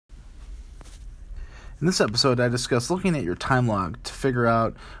In this episode, I discuss looking at your time log to figure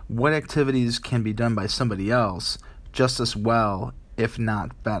out what activities can be done by somebody else just as well, if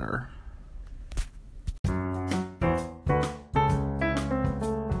not better.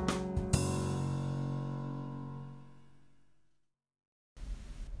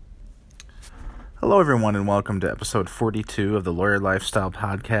 Hello, everyone, and welcome to episode 42 of the Lawyer Lifestyle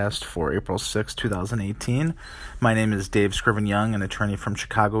Podcast for April 6, 2018. My name is Dave Scriven Young, an attorney from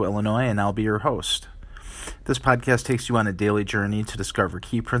Chicago, Illinois, and I'll be your host. This podcast takes you on a daily journey to discover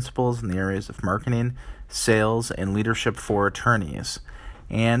key principles in the areas of marketing, sales, and leadership for attorneys.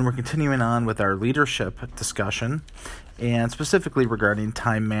 And we're continuing on with our leadership discussion, and specifically regarding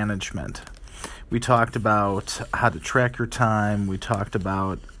time management. We talked about how to track your time. We talked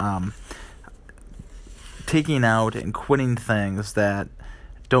about taking out and quitting things that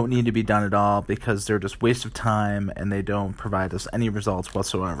don't need to be done at all because they're just waste of time and they don't provide us any results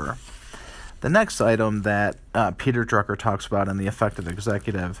whatsoever. The next item that Peter Drucker talks about in The Effective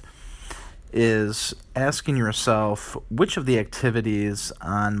Executive is asking yourself which of the activities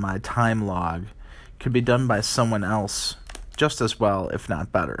on my time log could be done by someone else just as well, if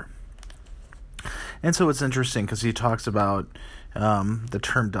not better. And so it's interesting because he talks about the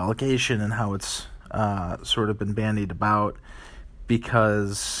term delegation and how it's sort of been bandied about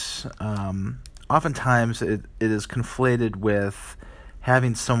because oftentimes it is conflated with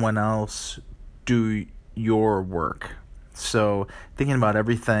having someone else do your work. So thinking about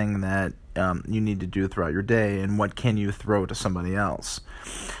everything that you need to do throughout your day and what can you throw to somebody else.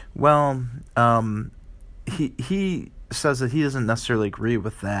 Well, he says that he doesn't necessarily agree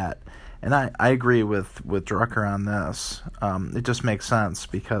with that. And I agree with Drucker on this. It just makes sense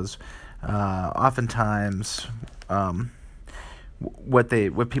because oftentimes what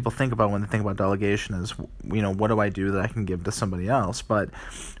people think about when they think about delegation is, what do I do that I can give to somebody else? But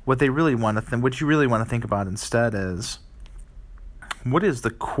what they really want to what you really want to think about instead is, what is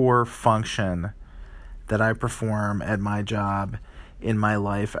the core function that I perform at my job in my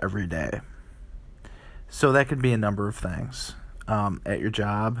life every day? So that could be a number of things. At your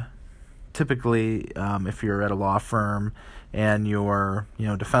job, typically, if you're at a law firm and you're,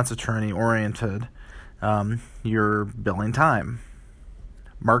 defense attorney oriented, you're billing time.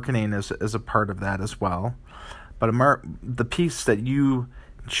 Marketing is a part of that as well. But the piece that you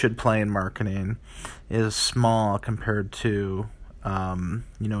should play in marketing is small compared to,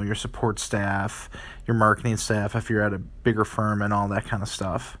 your support staff, your marketing staff, if you're at a bigger firm and all that kind of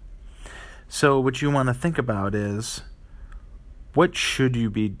stuff. So what you want to think about is, what should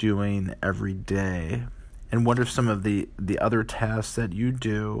you be doing every day? And what are some of the other tasks that you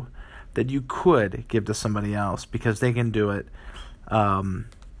do that you could give to somebody else because they can do it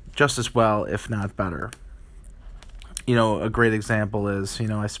just as well, if not better? A great example is,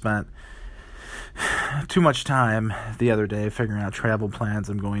 I spent too much time the other day figuring out travel plans.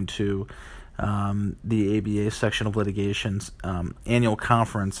 I'm going to the ABA Section of Litigation's annual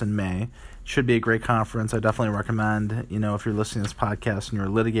conference in May. Should be a great conference. I definitely recommend, if you're listening to this podcast and you're a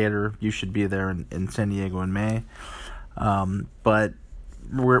litigator, you should be there in San Diego in May. But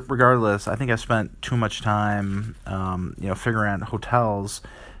regardless, I think I spent too much time, figuring out hotels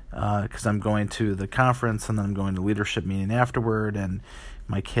because I'm going to the conference and then I'm going to leadership meeting afterward, and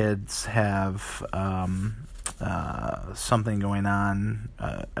my kids have something going on,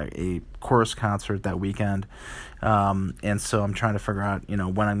 a chorus concert that weekend, and so I'm trying to figure out,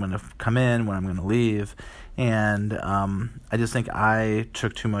 when I'm going to come in, when I'm going to leave, and I just think I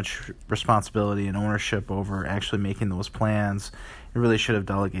took too much responsibility and ownership over actually making those plans. I really should have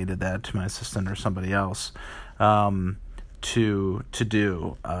delegated that to my assistant or somebody else to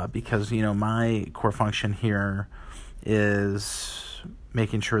do, because my core function here is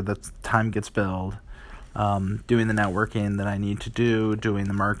making sure that time gets billed, doing the networking that I need to do, doing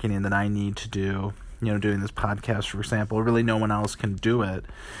the marketing that I need to do, doing this podcast, for example. Really no one else can do it.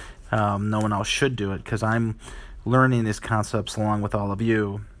 No one else should do it because I'm learning these concepts along with all of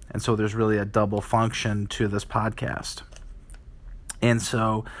you. And so there's really a double function to this podcast. And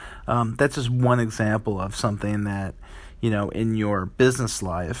so that's just one example of something that, in your business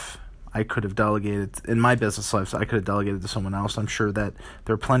life, I could have delegated in my business life, so I could have delegated to someone else. I'm sure that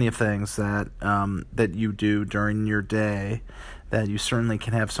there are plenty of things that that you do during your day that you certainly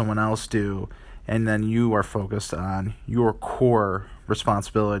can have someone else do, and then you are focused on your core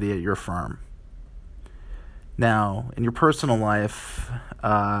responsibility at your firm. Now, in your personal life,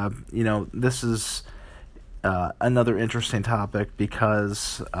 this is another interesting topic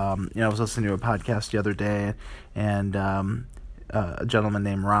because I was listening to a podcast the other day, and a gentleman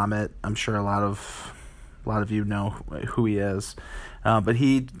named Ramit. I'm sure a lot of you know who he is, but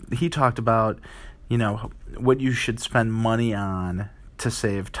he talked about what you should spend money on to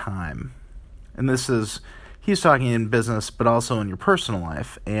save time. And he's talking in business, but also in your personal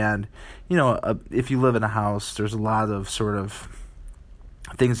life. And, if you live in a house, there's a lot of sort of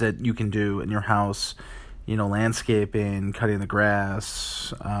things that you can do in your house, landscaping, cutting the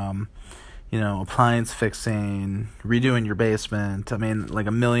grass, appliance fixing, redoing your basement. I mean, like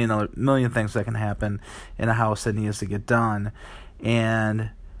a million things that can happen in a house that needs to get done.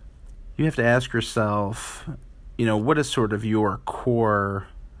 And you have to ask yourself, what is sort of your core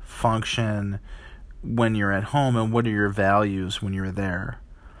function when you're at home, and what are your values when you're there?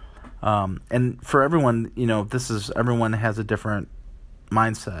 And for everyone, everyone has a different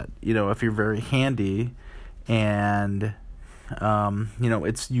mindset. If you're very handy and,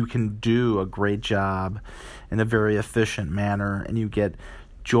 you can do a great job in a very efficient manner, and you get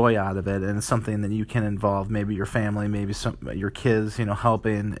joy out of it, and it's something that you can involve maybe your family, maybe your kids,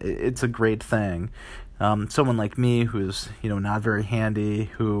 helping. It's a great thing. Someone like me who's, not very handy,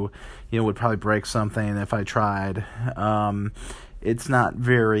 who, would probably break something if I tried. It's not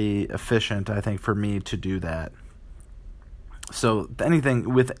very efficient, I think, for me to do that. So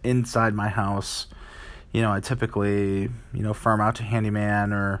anything inside my house, I typically, farm out to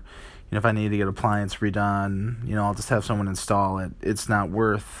handyman, or, if I need to get appliance redone, I'll just have someone install it. It's not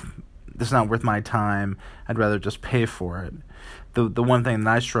worth my time. I'd rather just pay for it. The one thing that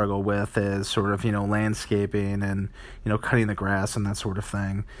I struggle with is sort of, landscaping and, cutting the grass and that sort of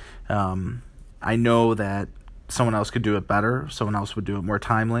thing. I know that someone else could do it better. Someone else would do it more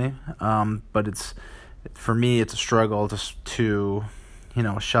timely. But for me, it's a struggle just to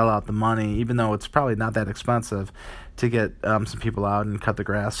shell out the money, even though it's probably not that expensive, to get some people out and cut the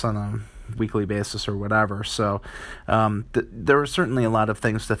grass on a weekly basis or whatever. So there are certainly a lot of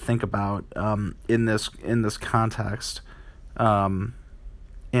things to think about in this context. And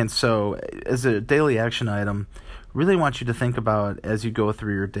so as a daily action item, really want you to think about, as you go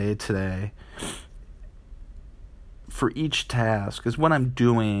through your day today, for each task, is what I'm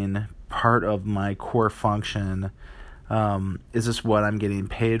doing part of my core function? Is this what I'm getting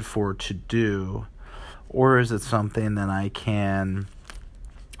paid for to do? Or is it something that I can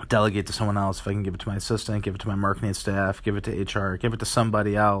delegate to someone else? If I can give it to my assistant, give it to my marketing staff, give it to HR, give it to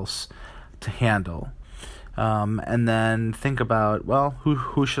somebody else to handle. And then think about, well,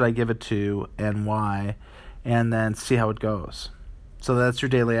 who should I give it to and why? And then see how it goes. So that's your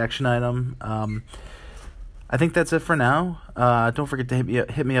daily action item. I think that's it for now. Don't forget to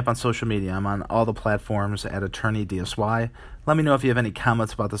hit me up on social media. I'm on all the platforms at Attorney DSY. Let me know if you have any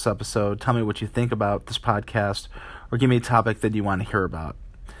comments about this episode. Tell me what you think about this podcast, or give me a topic that you want to hear about.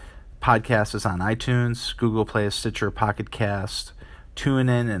 Podcast is on iTunes, Google Play, Stitcher, Pocket Cast,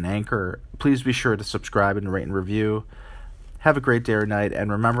 TuneIn, and Anchor. Please be sure to subscribe and rate and review. Have a great day or night,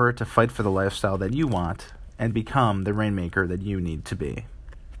 and remember to fight for the lifestyle that you want and become the rainmaker that you need to be.